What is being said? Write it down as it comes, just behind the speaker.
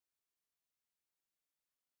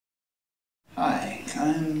Hi,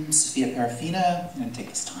 I'm Sophia Parafina. I'm going to take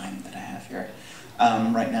this time that I have here.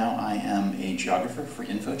 Right now I am a geographer for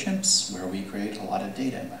InfoChimps, where we create a lot of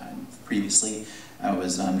data. Previously I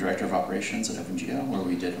was Director of Operations at OpenGeo, where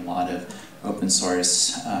we did a lot of open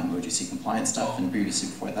source OGC compliance stuff, and previously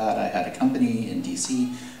before that I had a company in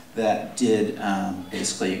DC that did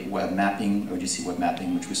basically web mapping, OGC web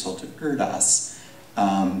mapping, which we sold to Erdas.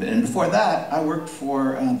 And before that, I worked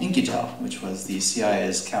for InfoChimps, which was the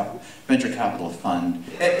CIA's venture capital fund.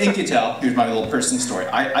 At InfoChimps, here's my little personal story.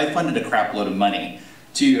 I funded a crap load of money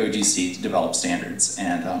to OGC to develop standards,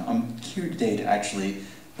 and I'm here today to actually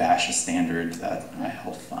bash a standard that I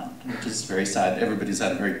helped fund, which is very sad. Everybody's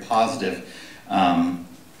had a very positive, there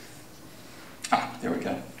we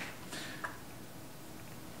go.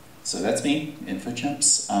 So that's me,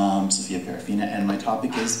 InfoChimps, Sophia Parafina, and my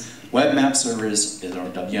topic is Web Map Servers, or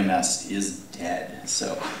WMS, is dead.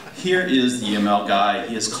 So here is the ML guy.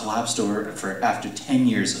 He has collapsed over after 10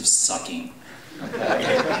 years of sucking.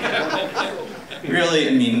 Okay. Really,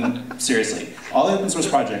 I mean, seriously, all the open source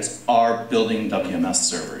projects are building WMS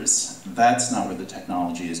servers. That's not where the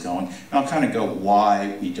technology is going. And I'll kind of go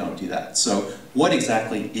why we don't do that. So what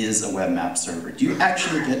exactly is a web map server? Do you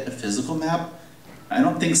actually get a physical map? I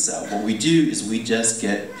don't think so. What we do is we just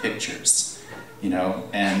get pictures. You know,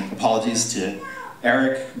 and apologies to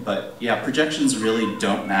Eric, but yeah, projections really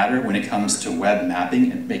don't matter when it comes to web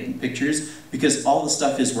mapping and making pictures, because all the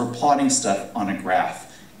stuff is we're plotting stuff on a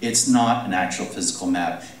graph. It's not an actual physical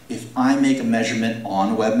map. If I make a measurement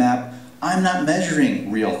on a web map, I'm not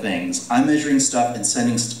measuring real things. I'm measuring stuff and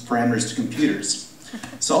sending parameters to computers.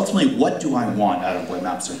 So ultimately, what do I want out of a web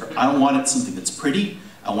map server? I want it something that's pretty,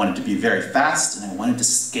 I want it to be very fast, and I want it to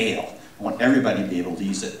scale. I want everybody to be able to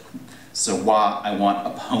use it. So why I want a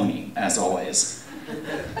pony, as always.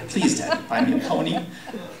 Please, Daddy, buy me a pony.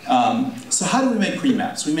 So how do we make pretty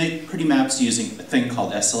maps? We make pretty maps using a thing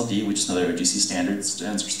called SLD, which is another OGC standard,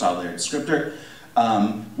 stands for Style Layer Descriptor.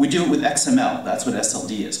 We do it with XML, that's what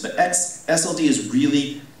SLD is. But SLD is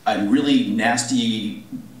really a really nasty,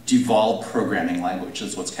 devolved programming language,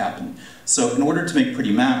 is what's happened. So in order to make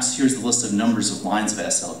pretty maps, here's the list of numbers of lines of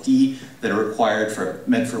SLD that are required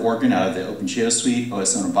for Oregon out of the OpenGeo suite.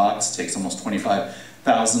 OS in a box takes almost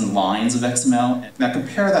 25,000 lines of XML. Now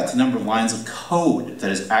compare that to the number of lines of code that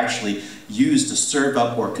is actually used to serve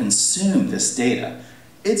up or consume this data.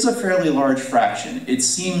 It's a fairly large fraction. It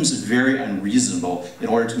seems very unreasonable in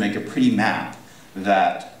order to make a pretty map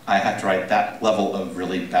that I have to write that level of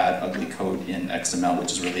really bad, ugly code in XML,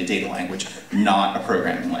 which is really a data language, not a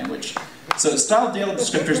programming language. So style data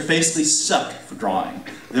descriptors basically suck for drawing.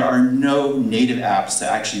 There are no native apps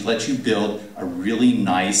that actually let you build a really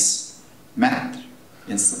nice map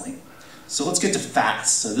instantly. So let's get to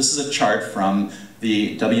facts. So this is a chart from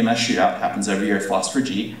the WMS shootout, happens every year at Philosopher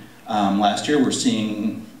G. Last year we're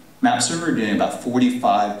seeing map server doing about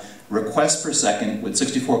 45 requests per second with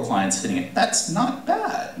 64 clients hitting it. That's not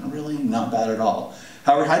bad, really not bad at all.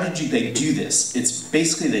 However, how did they do this? It's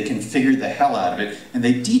basically they configured the hell out of it, and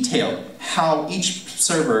they detailed how each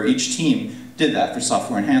server, each team did that for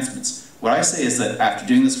software enhancements. What I say is that after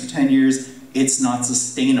doing this for 10 years, it's not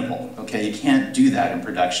sustainable, okay? You can't do that in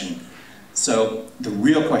production. So the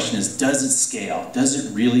real question is, does it scale? Does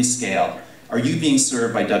it really scale? Are you being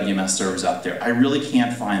served by WMS servers out there? I really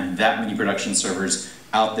can't find that many production servers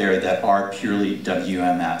out there that are purely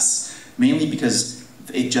WMS, mainly because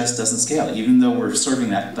it just doesn't scale. Even though we're serving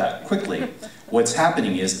that quickly, what's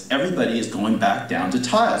happening is everybody is going back down to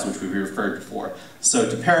tiles, which we referred before. So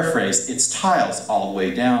to paraphrase, it's tiles all the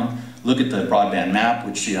way down. Look at the broadband map,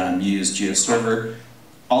 which used GeoServer.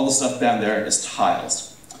 All the stuff down there is tiles.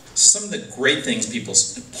 Some of the great things people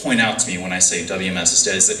point out to me when I say WMS is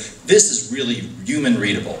dead is that this is really human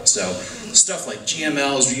readable. So stuff like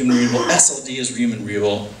GML is human readable, SLD is human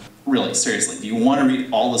readable. Really, seriously, do you want to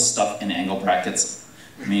read all this stuff in angle brackets?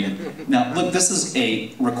 I mean, now look, this is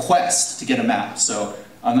a request to get a map. So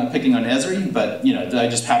I'm not picking on Esri, but you know, I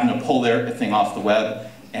just happen to pull their thing off the web.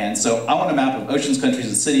 And so I want a map of oceans, countries,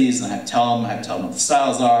 and cities, and I have to tell them what the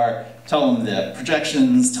styles are, tell them the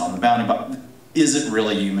projections, tell them the bounding box. Is it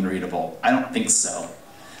really human readable? I don't think so.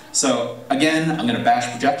 So again, I'm going to bash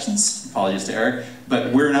projections, apologies to Eric,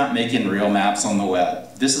 but we're not making real maps on the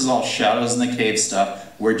web. This is all shadows in the cave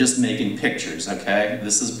stuff. We're just making pictures, okay?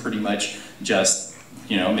 This is pretty much just,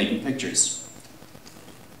 you know, making pictures.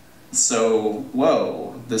 So,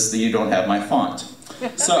 whoa, you don't have my font.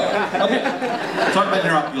 So, okay, talk about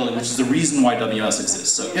interoperability, which is the reason why WMS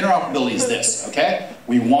exists. So interoperability is this, okay?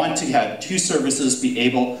 We want to have two services be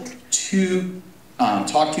able to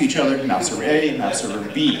talk to each other, map server A, map server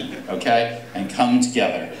B, okay, and come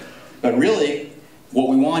together. But really, what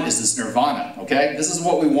we want is this nirvana, okay? This is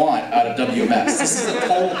what we want out of WMS. This is the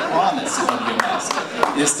total promise of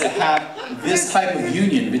WMS, is to have this type of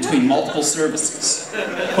union between multiple services.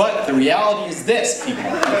 But the reality is this, people,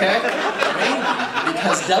 okay? Mainly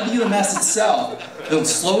because WMS itself, the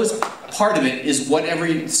slowest part of it is what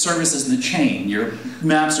every service is in the chain. Your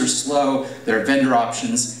maps are slow, there are vendor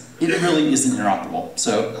options. It really isn't interoperable.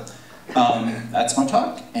 So that's my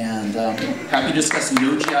talk, and happy to discuss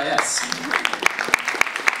Node.js.